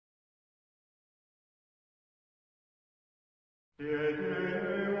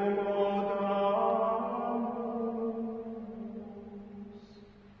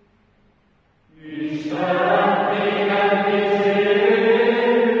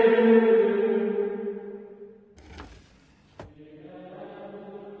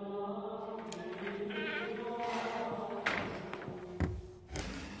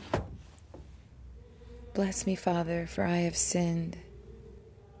Bless me, Father, for I have sinned.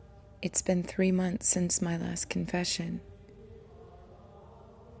 It's been 3 months since my last confession.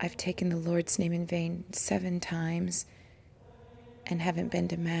 I've taken the Lord's name in vain 7 times and haven't been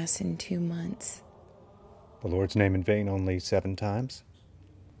to Mass in 2 months. The Lord's name in vain only 7 times?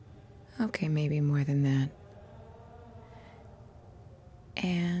 Okay, maybe more than that.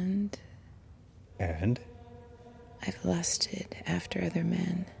 And I've lusted after other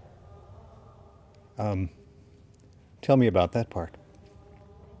men. Tell me about that part.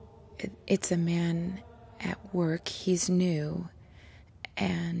 It's a man at work. He's new,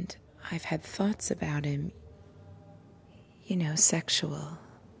 and I've had thoughts about him. You know, sexual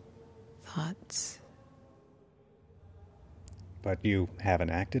thoughts. But you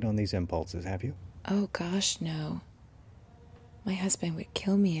haven't acted on these impulses, have you? Oh, gosh, no. My husband would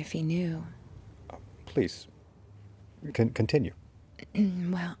kill me if he knew. Please, continue.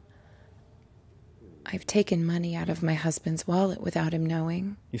 Well, I've taken money out of my husband's wallet without him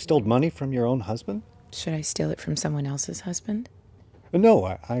knowing. You stole money from your own husband? Should I steal it from someone else's husband? No,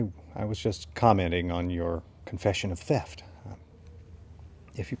 I was just commenting on your confession of theft.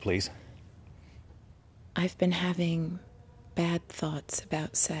 If you please. I've been having bad thoughts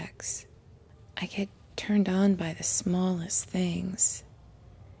about sex. I get turned on by the smallest things.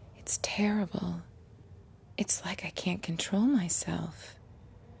 It's terrible. It's like I can't control myself.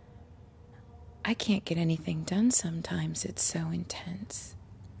 I can't get anything done sometimes. It's so intense.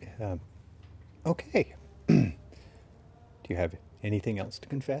 Okay. Do you have anything else to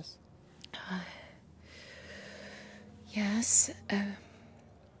confess? Yes.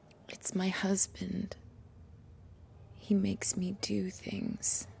 It's my husband. He makes me do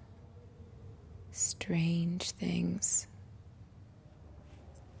things. Strange things.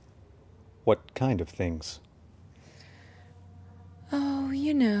 What kind of things? Oh,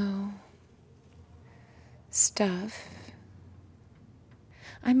 you know. Stuff.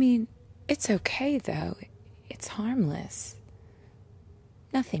 I mean, it's okay, though. It's harmless.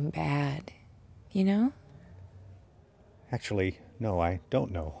 Nothing bad, you know? Actually, no, I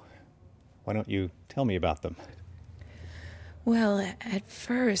don't know. Why don't you tell me about them? Well, at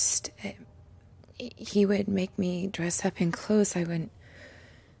first, he would make me dress up in clothes I wouldn't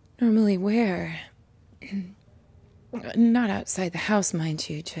normally wear. Not outside the house, mind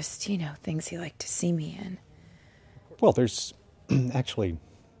you, just, you know, things he liked to see me in. Well, there's actually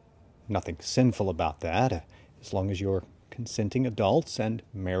nothing sinful about that, as long as you're consenting adults and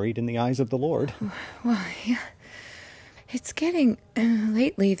married in the eyes of the Lord. Well, yeah. It's getting,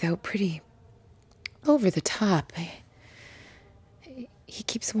 lately, though, pretty over the top. He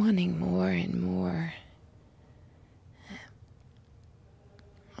keeps wanting more and more.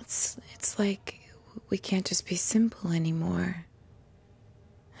 It's like we can't just be simple anymore.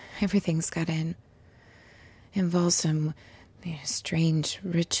 Everything's got to involve some strange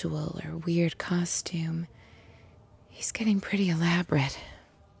ritual or weird costume. He's getting pretty elaborate.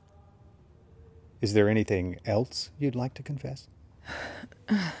 Is there anything else you'd like to confess?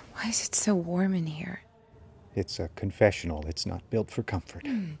 Why is it so warm in here? It's a confessional. It's not built for comfort.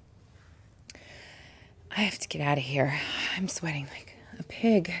 I have to get out of here. I'm sweating like a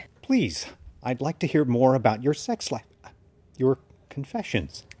pig. Please, I'd like to hear more about your sex life. Your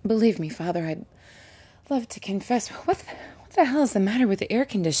confessions. Believe me, Father, I'd love to confess. What the hell is the matter with the air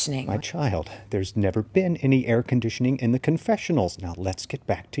conditioning? My child, there's never been any air conditioning in the confessionals. Now let's get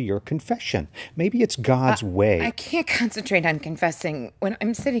back to your confession. Maybe it's God's way. I can't concentrate on confessing when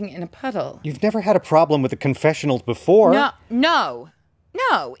I'm sitting in a puddle. You've never had a problem with the confessionals before. No,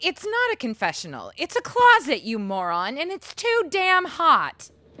 it's not a confessional. It's a closet, you moron, and it's too damn hot.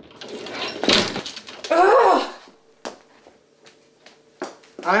 Ugh!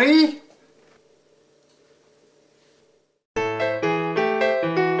 Honey?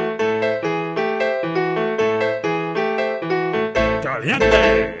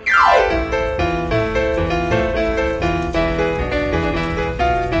 Caliente.